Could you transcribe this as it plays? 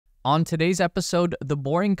On today's episode, the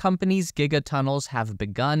Boring Company's gigatunnels have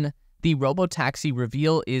begun, the robotaxi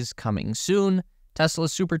reveal is coming soon, Tesla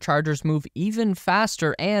superchargers move even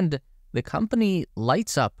faster, and the company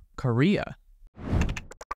lights up Korea.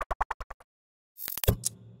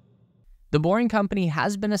 The Boring Company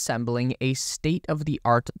has been assembling a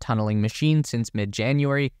state-of-the-art tunneling machine since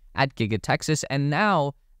mid-January at Giga Texas, and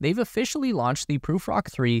now they've officially launched the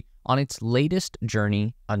Prufrock 3 on its latest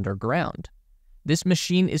journey underground. This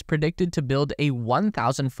machine is predicted to build a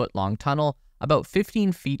 1,000-foot-long tunnel about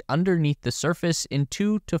 15 feet underneath the surface in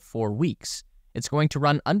 2 to 4 weeks. It's going to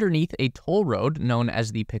run underneath a toll road known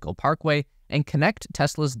as the Pickle Parkway and connect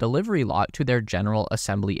Tesla's delivery lot to their general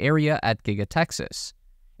assembly area at Giga Texas.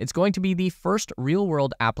 It's going to be the first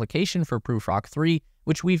real-world application for Prufrock 3,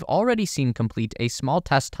 which we've already seen complete a small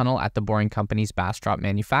test tunnel at the Boring Company's Bastrop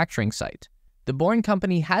manufacturing site. The Boring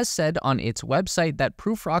Company has said on its website that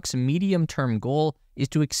Prufrock's medium-term goal is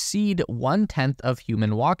to exceed 1/10 of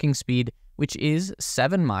human walking speed, which is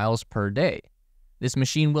 7 miles per day. This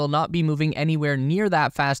machine will not be moving anywhere near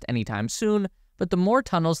that fast anytime soon, but the more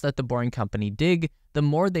tunnels that the Boring Company dig, the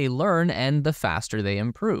more they learn and the faster they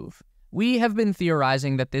improve. We have been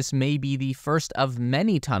theorizing that this may be the first of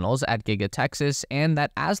many tunnels at Giga Texas, and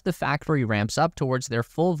that as the factory ramps up towards their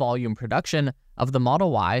full volume production of the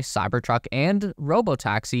Model Y, Cybertruck, and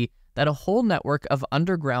robotaxi, that a whole network of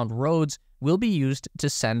underground roads will be used to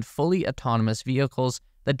send fully autonomous vehicles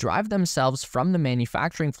that drive themselves from the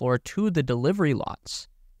manufacturing floor to the delivery lots.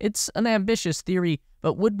 It's an ambitious theory,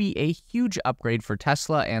 but would be a huge upgrade for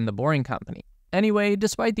Tesla and the Boring Company. Anyway,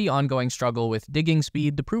 despite the ongoing struggle with digging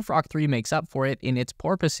speed, the Prufrock 3 makes up for it in its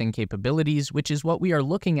porpoising capabilities, which is what we are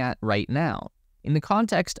looking at right now. In the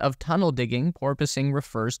context of tunnel digging, porpoising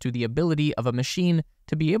refers to the ability of a machine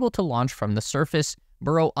to be able to launch from the surface,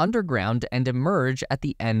 burrow underground, and emerge at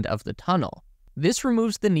the end of the tunnel. This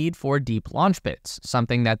removes the need for deep launch pits,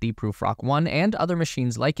 something that the Prufrock 1 and other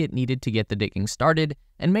machines like it needed to get the digging started,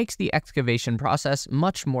 and makes the excavation process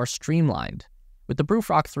much more streamlined. With the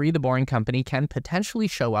Prufrock 3, the Boring Company can potentially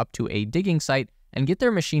show up to a digging site and get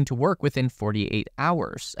their machine to work within 48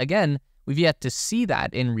 hours. Again, we've yet to see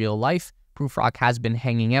that in real life. Prufrock has been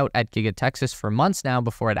hanging out at Giga Texas for months now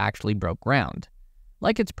before it actually broke ground.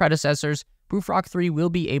 Like its predecessors, Prufrock 3 will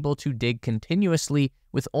be able to dig continuously,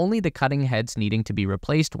 with only the cutting heads needing to be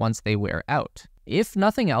replaced once they wear out. If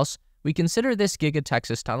nothing else, we consider this Giga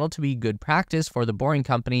Texas tunnel to be good practice for the Boring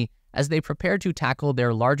Company as they prepare to tackle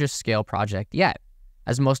their largest scale project yet.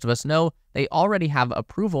 As most of us know, they already have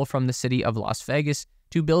approval from the city of Las Vegas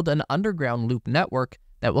to build an underground loop network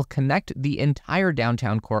that will connect the entire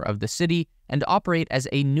downtown core of the city and operate as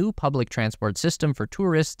a new public transport system for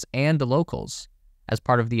tourists and locals. As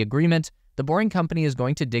part of the agreement, the Boring Company is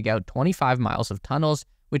going to dig out 25 miles of tunnels,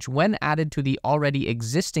 which when added to the already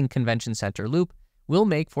existing convention center loop, will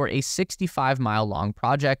make for a 65-mile-long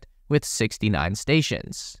project with 69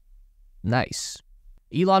 stations. Nice.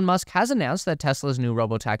 Elon Musk has announced that Tesla's new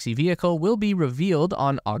robotaxi vehicle will be revealed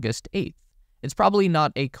on August 8th. It's probably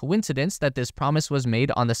not a coincidence that this promise was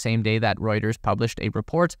made on the same day that Reuters published a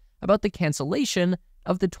report about the cancellation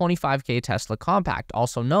of the $25K Tesla Compact,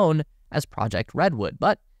 also known as Project Redwood,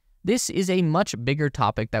 but this is a much bigger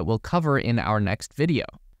topic that we'll cover in our next video.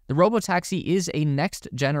 The robotaxi is a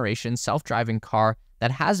next-generation self-driving car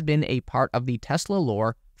that has been a part of the Tesla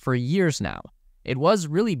lore for years now. It was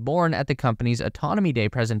really born at the company's Autonomy Day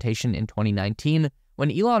presentation in 2019,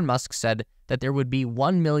 when Elon Musk said that there would be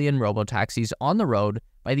 1 million robotaxis on the road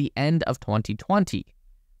by the end of 2020.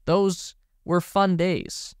 Those were fun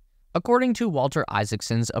days. According to Walter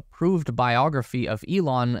Isaacson's approved biography of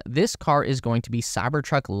Elon, this car is going to be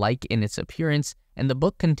Cybertruck-like in its appearance, and the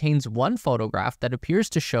book contains one photograph that appears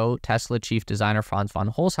to show Tesla chief designer Franz von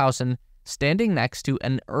Holzhausen standing next to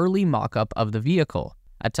an early mock-up of the vehicle.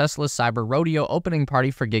 At Tesla's Cyber Rodeo opening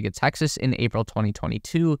party for Giga Texas in April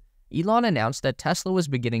 2022, Elon announced that Tesla was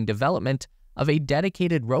beginning development of a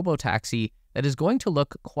dedicated robotaxi that is going to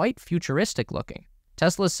look quite futuristic looking.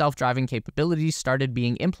 Tesla's self-driving capabilities started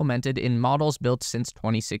being implemented in models built since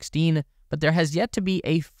 2016, but there has yet to be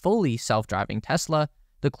a fully self-driving Tesla.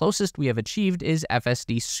 The closest we have achieved is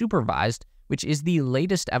FSD Supervised, which is the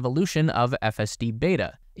latest evolution of FSD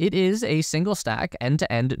Beta. It is a single-stack,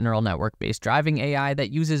 end-to-end neural network-based driving AI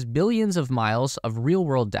that uses billions of miles of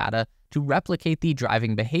real-world data to replicate the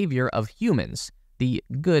driving behavior of humans, the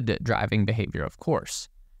good driving behavior, of course.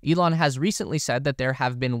 Elon has recently said that there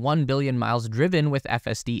have been 1 billion miles driven with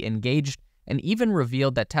FSD engaged, and even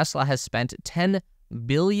revealed that Tesla has spent $10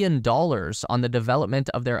 billion on the development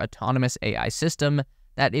of their autonomous AI system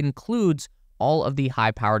that includes all of the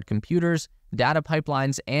high-powered computers, data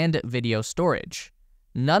pipelines, and video storage.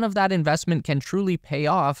 none of that investment can truly pay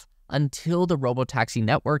off until the robotaxi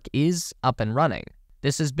network is up and running.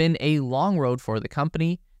 This has been a long road for the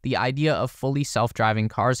company. The idea of fully self-driving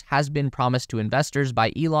cars has been promised to investors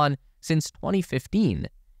by Elon since 2015.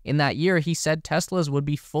 In that year, he said Teslas would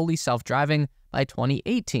be fully self-driving by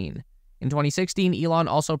 2018. In 2016, Elon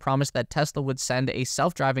also promised that Tesla would send a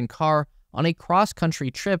self-driving car on a cross-country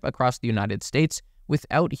trip across the United States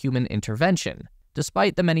without human intervention.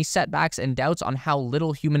 Despite the many setbacks and doubts on how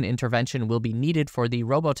little human intervention will be needed for the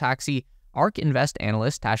robotaxi, ARK Invest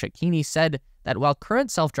analyst Tasha Keeney said that while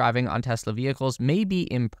current self-driving on Tesla vehicles may be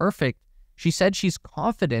imperfect, she said she's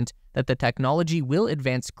confident that the technology will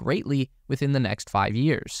advance greatly within the next 5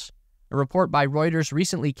 years. A report by Reuters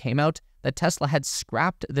recently came out that Tesla had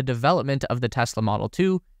scrapped the development of the Tesla Model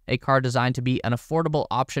 2, a car designed to be an affordable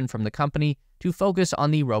option from the company, to focus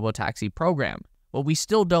on the robotaxi program. What we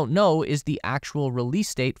still don't know is the actual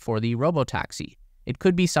release date for the robotaxi. It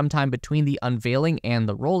could be sometime between the unveiling and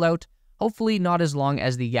the rollout, hopefully not as long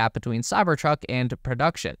as the gap between Cybertruck and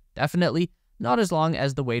production. Definitely not as long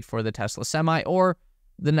as the wait for the Tesla Semi or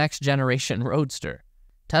the next generation Roadster.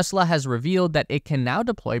 Tesla has revealed that it can now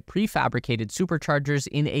deploy prefabricated superchargers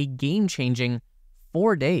in a game-changing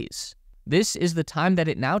 4 days. This is the time that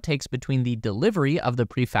it now takes between the delivery of the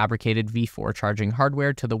prefabricated V4 charging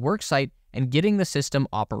hardware to the worksite and getting the system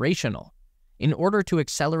operational. In order to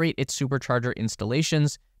accelerate its supercharger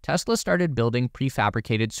installations, Tesla started building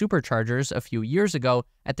prefabricated superchargers a few years ago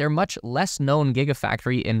at their much less known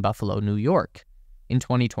Gigafactory in Buffalo, New York. In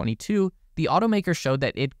 2022, the automaker showed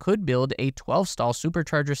that it could build a 12-stall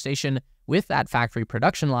supercharger station with that factory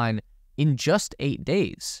production line in just 8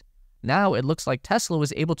 days. Now it looks like Tesla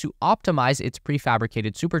was able to optimize its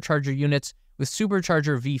prefabricated supercharger units with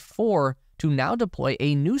Supercharger V4 to now deploy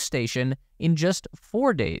a new station in just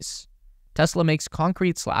 4 days. Tesla makes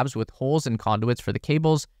concrete slabs with holes and conduits for the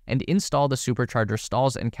cables and install the supercharger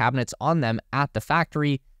stalls and cabinets on them at the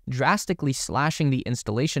factory, drastically slashing the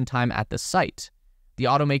installation time at the site. The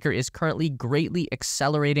automaker is currently greatly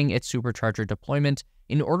accelerating its supercharger deployment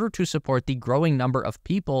in order to support the growing number of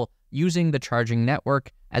people using the charging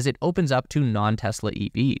network as it opens up to non-Tesla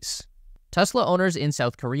EVs. Tesla owners in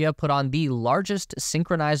South Korea put on the largest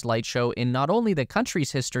synchronized light show in not only the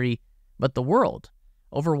country's history, but the world.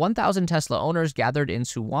 Over 1,000 Tesla owners gathered in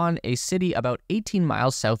Suwon, a city about 18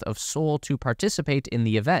 miles south of Seoul, to participate in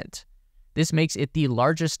the event. This makes it the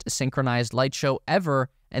largest synchronized light show ever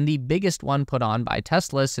and the biggest one put on by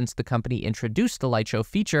Tesla since the company introduced the light show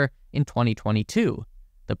feature in 2022.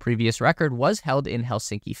 The previous record was held in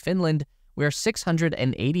Helsinki, Finland, where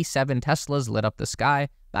 687 Teslas lit up the sky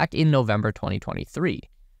back in November 2023.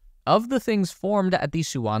 Of the things formed at the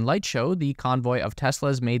Suwon Light Show, the convoy of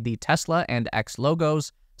Teslas made the Tesla and X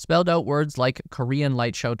logos, spelled out words like Korean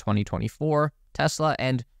Light Show 2024, Tesla,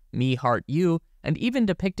 and Me Heart You, and even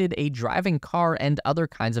depicted a driving car and other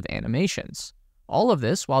kinds of animations. All of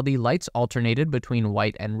this while the lights alternated between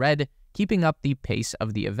white and red, keeping up the pace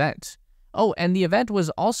of the event. Oh, and the event was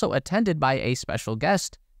also attended by a special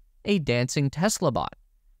guest, a dancing Tesla bot.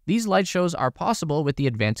 These light shows are possible with the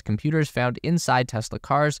advanced computers found inside Tesla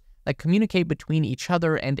cars that communicate between each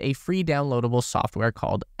other and a free downloadable software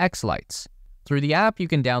called X-Lights. Through the app, you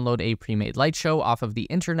can download a pre-made light show off of the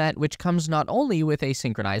internet, which comes not only with a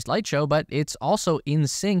synchronized light show, but it's also in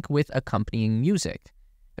sync with accompanying music.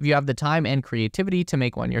 If you have the time and creativity to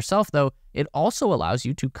make one yourself, though, it also allows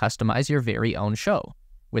you to customize your very own show.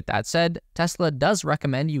 With that said, Tesla does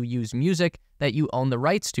recommend you use music that you own the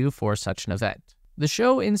rights to for such an event. The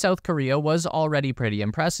show in South Korea was already pretty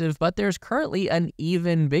impressive, but there's currently an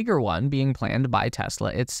even bigger one being planned by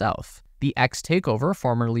Tesla itself. The X Takeover,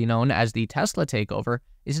 formerly known as the Tesla Takeover,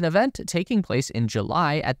 is an event taking place in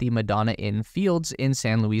July at the Madonna Inn Fields in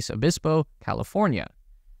San Luis Obispo, California.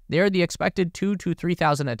 There, the expected 2,000 to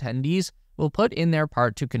 3,000 attendees will put in their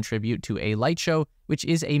part to contribute to a light show, which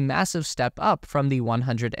is a massive step up from the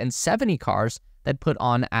 170 cars that put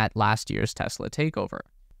on at last year's Tesla Takeover.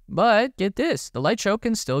 But get this, the light show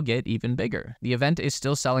can still get even bigger. The event is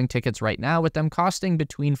still selling tickets right now, with them costing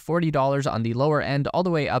between $40 on the lower end all the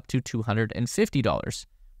way up to $250.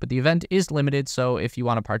 But the event is limited, so if you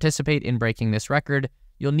want to participate in breaking this record,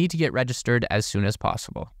 you'll need to get registered as soon as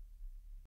possible.